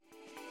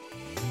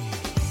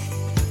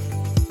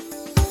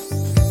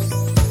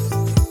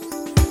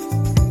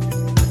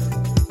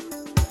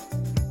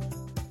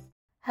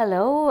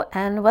Hello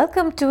and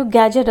welcome to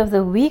Gadget of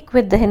the Week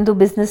with the Hindu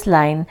Business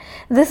Line.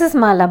 This is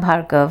Mala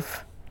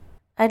Bhargav.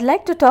 I'd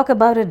like to talk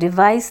about a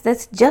device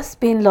that's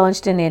just been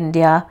launched in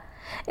India.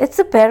 It's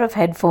a pair of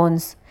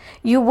headphones.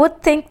 You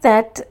would think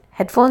that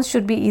headphones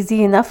should be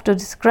easy enough to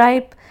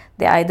describe.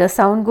 They either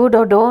sound good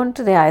or don't,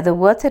 they're either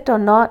worth it or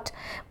not,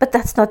 but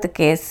that's not the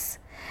case.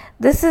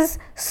 This is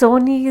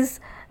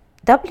Sony's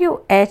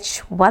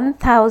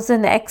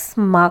WH-1000X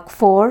Mark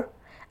IV.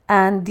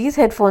 And these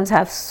headphones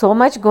have so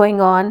much going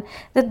on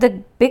that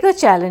the bigger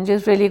challenge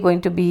is really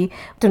going to be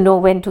to know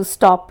when to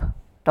stop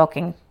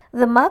talking.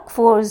 The Mark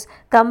IVs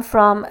come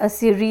from a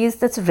series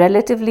that's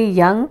relatively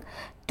young,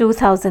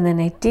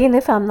 2018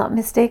 if I'm not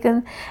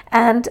mistaken,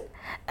 and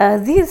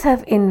these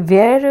have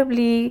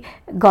invariably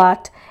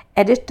got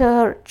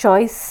editor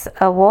choice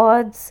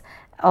awards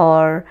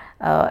or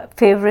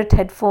favorite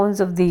headphones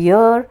of the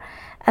year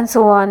and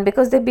so on,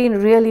 because they've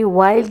been really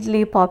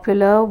wildly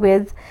popular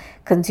with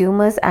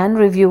consumers and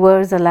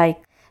reviewers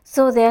alike.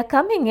 So they are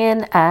coming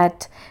in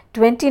at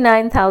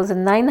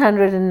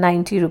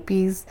 29,990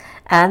 rupees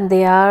and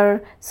they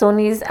are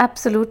Sony's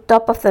absolute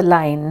top of the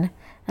line.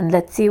 And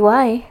let's see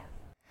why.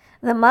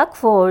 The Mark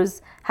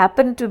IVs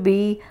happen to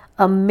be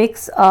a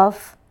mix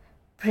of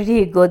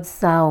pretty good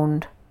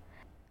sound,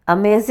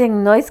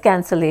 amazing noise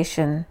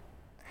cancellation,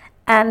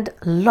 and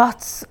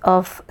lots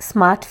of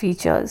smart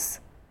features.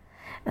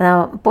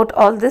 Now put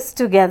all this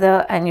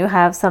together and you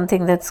have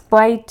something that's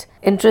quite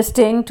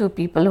interesting to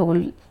people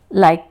who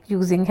like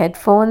using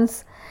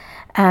headphones,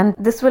 and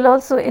this will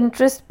also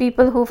interest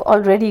people who've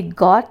already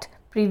got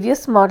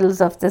previous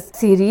models of this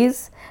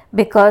series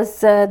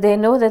because they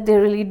know that they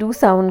really do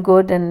sound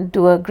good and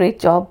do a great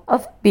job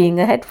of being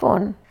a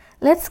headphone.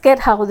 Let's get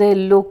how they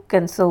look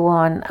and so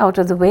on out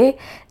of the way.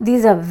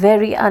 These are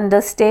very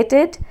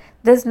understated.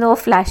 There's no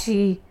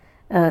flashy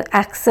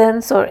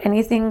accents or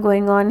anything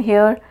going on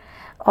here.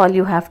 All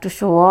you have to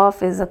show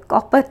off is a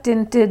copper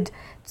tinted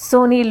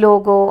Sony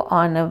logo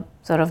on a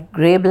sort of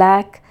grey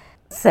black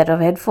set of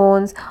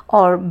headphones,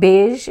 or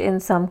beige in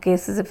some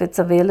cases if it's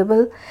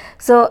available.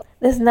 So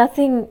there's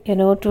nothing,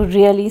 to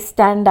really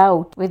stand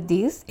out with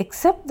these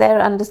except their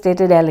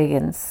understated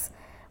elegance,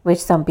 which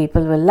some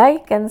people will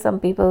like and some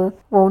people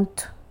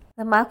won't.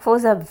 The Mark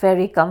IVs are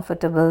very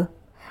comfortable.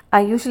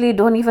 I usually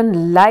don't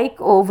even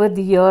like over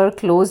the ear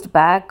closed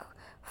back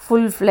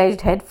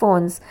full-fledged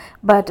headphones,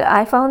 but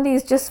I found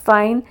these just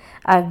fine.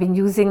 I've been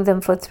using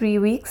them for 3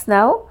 weeks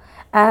now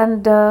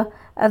and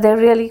they're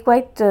really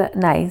quite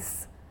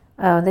nice.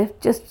 They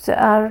just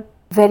are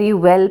very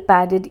well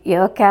padded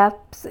ear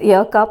cups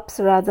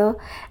rather,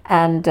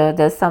 and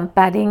there's some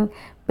padding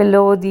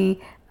below the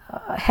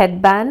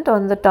headband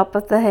on the top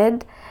of the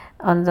head,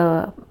 on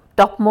the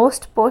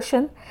topmost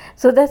portion,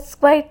 so that's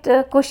quite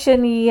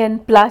cushiony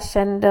and plush,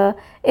 and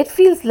it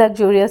feels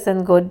luxurious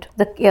and good.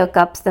 The ear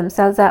cups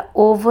themselves are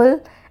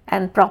oval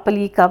and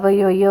properly cover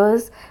your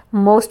ears.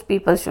 Most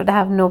people should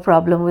have no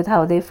problem with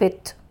how they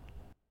fit.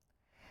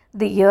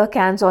 The ear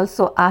cans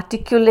also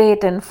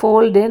articulate and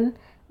fold in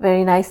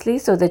very nicely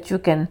so that you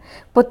can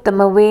put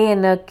them away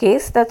in a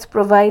case that's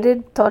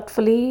provided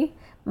thoughtfully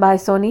by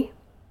Sony.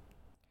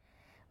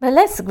 But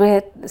let's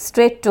get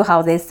straight to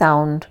how they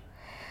sound.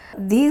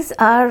 These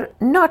are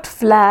not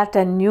flat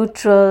and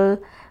neutral,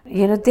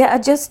 they are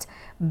just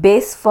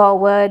bass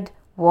forward,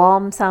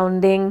 warm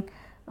sounding,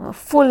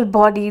 full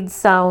bodied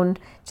sound,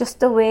 just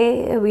the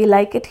way we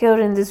like it here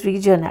in this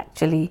region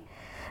actually.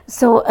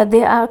 So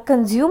they are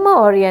consumer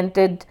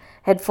oriented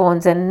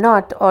headphones and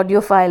not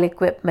audiophile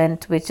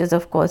equipment, which is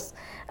of course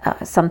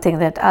something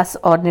that us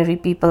ordinary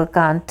people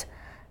can't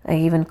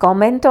even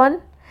comment on.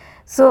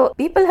 So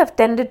people have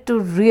tended to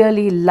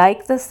really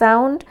like the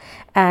sound,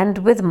 and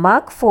with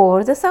Mark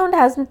IV the sound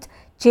hasn't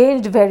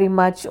changed very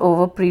much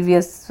over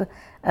previous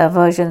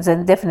versions,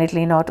 and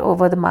definitely not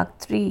over the Mark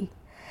III.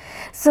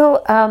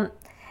 So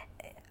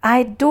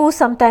I do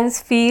sometimes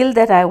feel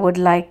that I would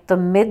like the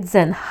mids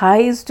and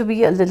highs to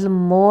be a little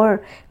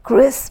more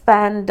crisp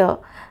and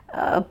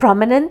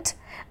prominent,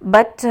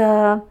 but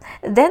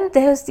then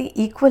there's the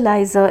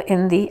equalizer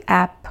in the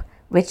app,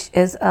 which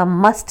is a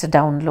must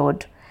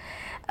download.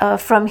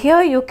 From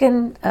here you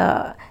can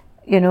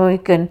you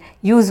can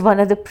use one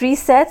of the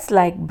presets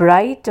like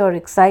bright or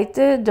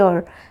excited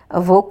or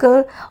a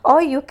vocal, or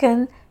you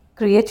can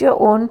create your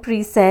own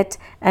preset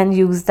and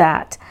use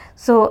that.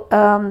 So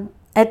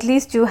at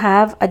least you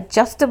have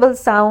adjustable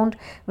sound,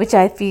 which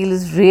I feel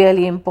is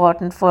really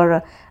important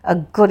for a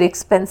good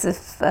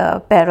expensive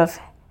pair of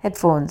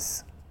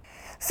headphones.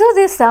 So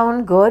they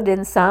sound good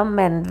in some,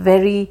 and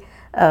very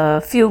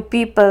few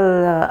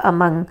people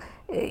among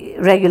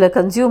regular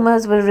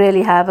consumers will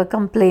really have a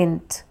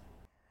complaint.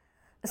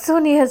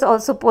 Sony has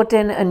also put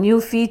in a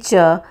new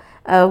feature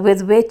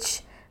with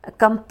which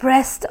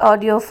compressed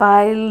audio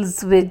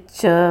files,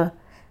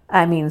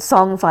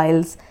 song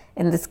files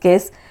in this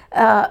case,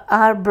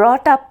 are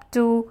brought up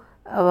to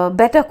a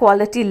better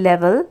quality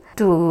level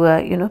to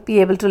be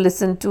able to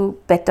listen to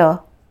better.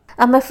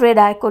 I'm afraid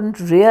I couldn't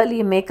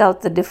really make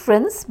out the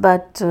difference,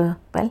 but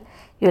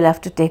you'll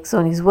have to take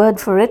Sony's word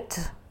for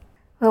it.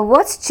 Well,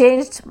 what's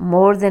changed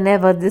more than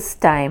ever this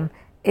time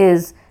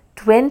is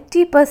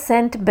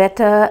 20%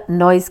 better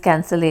noise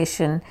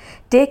cancellation,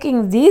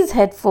 taking these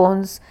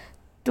headphones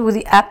to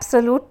the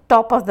absolute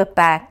top of the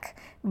pack,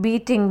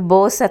 beating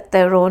Bose at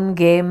their own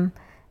game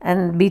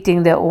and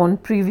beating their own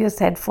previous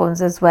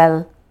headphones as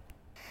well.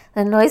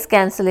 The noise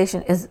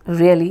cancellation is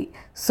really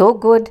so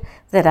good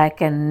that I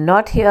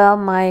cannot hear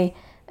my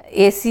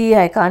AC,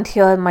 I can't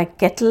hear my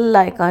kettle,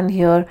 I can't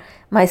hear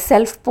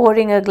myself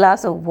pouring a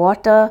glass of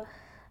water,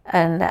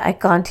 and I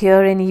can't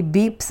hear any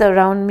beeps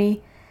around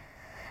me.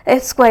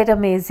 It's quite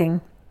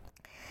amazing.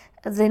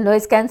 The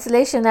noise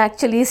cancellation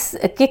actually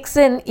kicks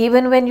in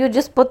even when you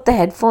just put the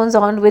headphones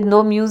on with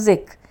no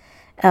music.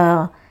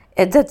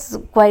 That's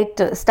quite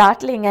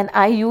startling, and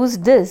I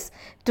used this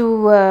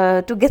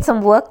to get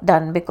some work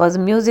done because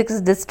music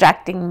is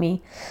distracting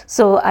me.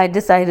 So I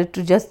decided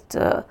to just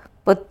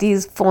put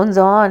these phones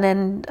on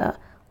and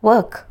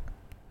work.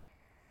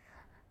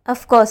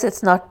 Of course,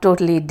 it's not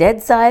totally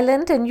dead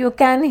silent, and you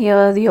can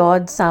hear the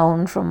odd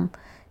sound from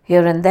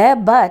here and there,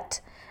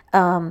 but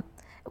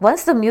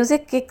once the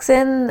music kicks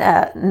in,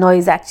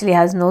 noise actually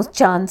has no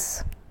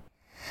chance.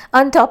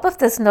 On top of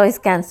this noise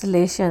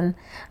cancellation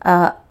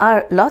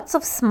are lots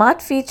of smart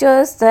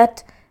features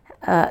that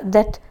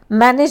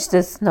manage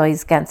this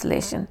noise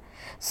cancellation.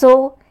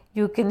 So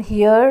you can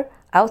hear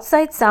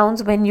outside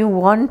sounds when you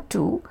want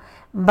to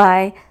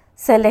by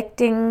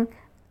selecting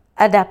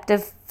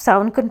adaptive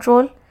sound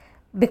control.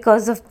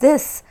 Because of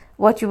this,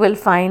 what you will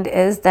find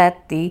is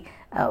that the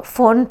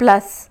Phone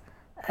Plus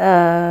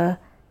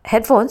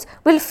headphones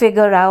will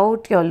figure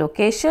out your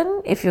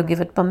location if you give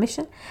it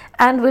permission,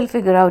 and will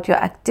figure out your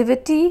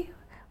activity,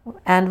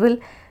 and will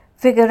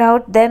figure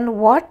out then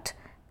what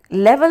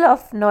level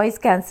of noise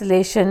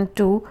cancellation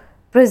to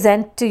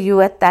present to you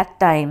at that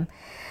time.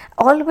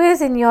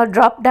 Always in your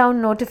drop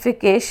down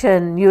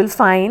notification, you'll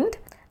find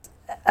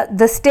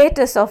the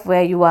status of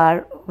where you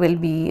are will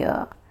be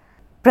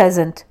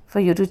present for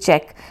you to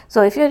check.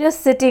 So if you're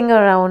just sitting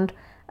around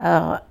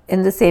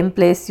in the same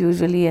place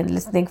usually and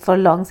listening for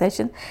long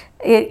sessions,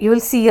 you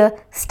will see a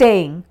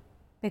staying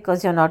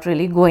because you're not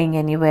really going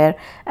anywhere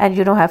and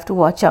you don't have to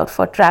watch out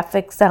for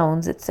traffic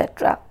sounds,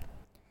 etc.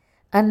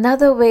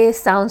 Another way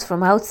sounds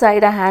from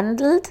outside are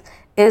handled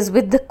is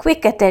with the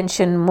quick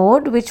attention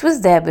mode, which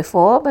was there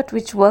before but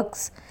which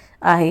works,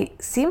 I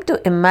seem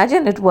to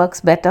imagine it works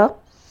better,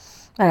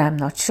 but I'm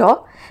not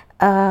sure.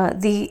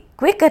 The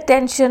quick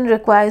attention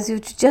requires you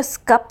to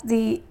just cup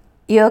the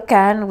ear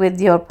can with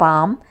your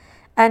palm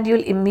and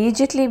you'll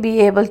immediately be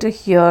able to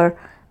hear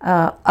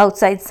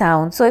outside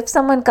sound. So if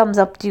someone comes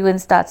up to you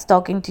and starts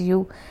talking to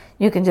you,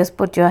 you can just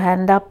put your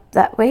hand up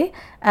that way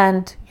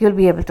and you'll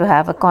be able to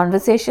have a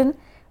conversation.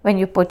 When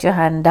you put your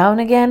hand down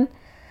again,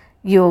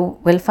 you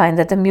will find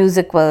that the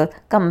music will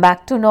come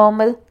back to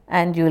normal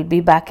and you'll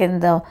be back in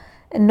the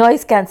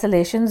noise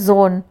cancellation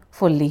zone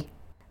fully.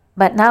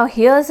 But now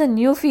here's a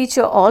new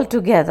feature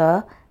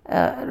altogether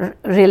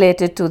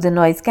related to the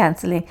noise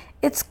cancelling.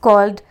 It's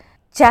called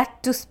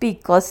chat to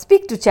speak, or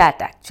speak to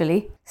chat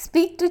actually.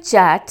 Speak to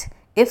chat,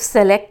 if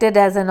selected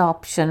as an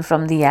option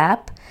from the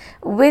app,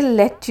 will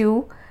let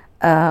you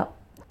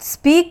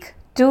speak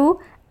to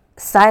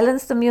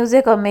silence the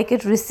music or make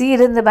it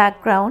recede in the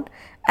background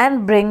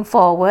and bring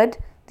forward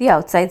the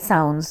outside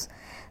sounds.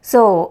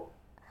 So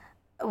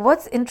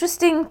what's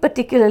interesting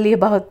particularly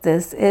about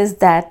this is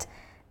that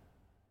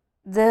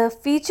the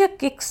feature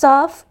kicks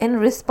off in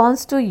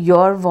response to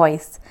your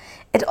voice.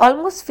 It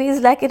almost feels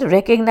like it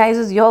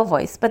recognizes your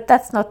voice, but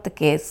that's not the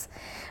case.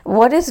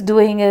 What it's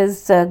doing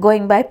is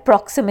going by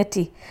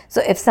proximity.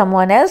 So if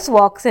someone else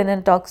walks in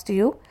and talks to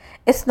you,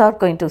 it's not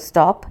going to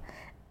stop.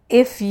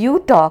 If you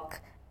talk,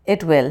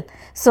 it will.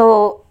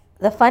 So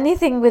the funny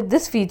thing with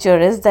this feature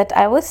is that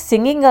I was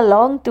singing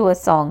along to a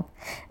song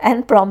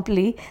and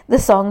promptly the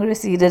song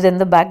receded in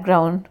the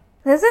background.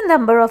 There's a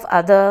number of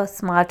other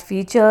smart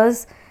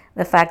features.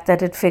 The fact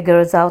that it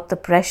figures out the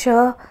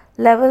pressure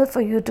level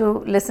for you to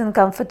listen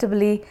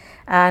comfortably,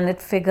 and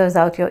it figures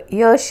out your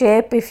ear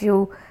shape if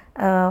you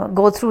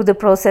go through the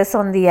process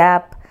on the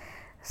app.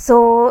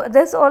 So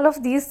there's all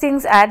of these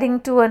things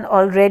adding to an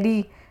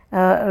already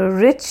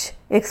rich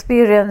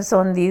experience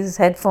on these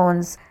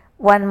headphones.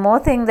 One more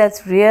thing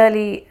that's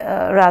really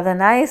rather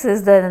nice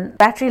is the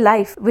battery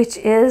life, which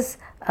is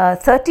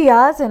 30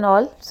 hours in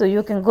all. So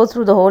you can go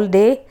through the whole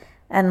day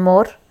and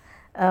more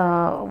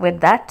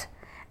with that.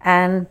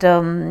 And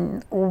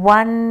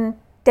one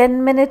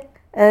 10-minute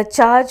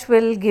charge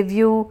will give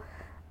you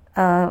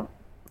 5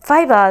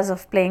 hours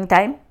of playing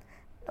time.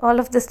 All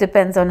of this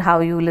depends on how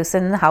you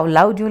listen, how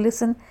loud you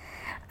listen.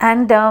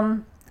 And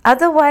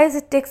otherwise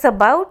it takes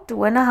about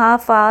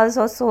 2.5 hours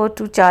or so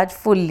to charge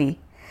fully.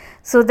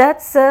 So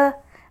that's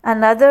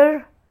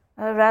another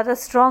rather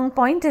strong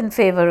point in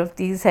favor of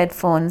these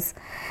headphones.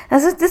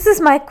 And so this is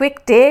my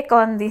quick take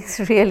on these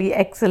really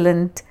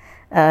excellent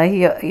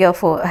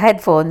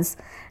headphones.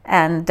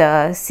 And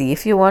see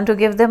if you want to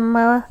give them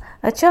a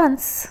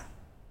chance.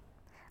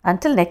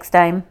 Until next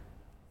time.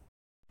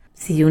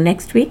 See you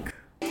next week.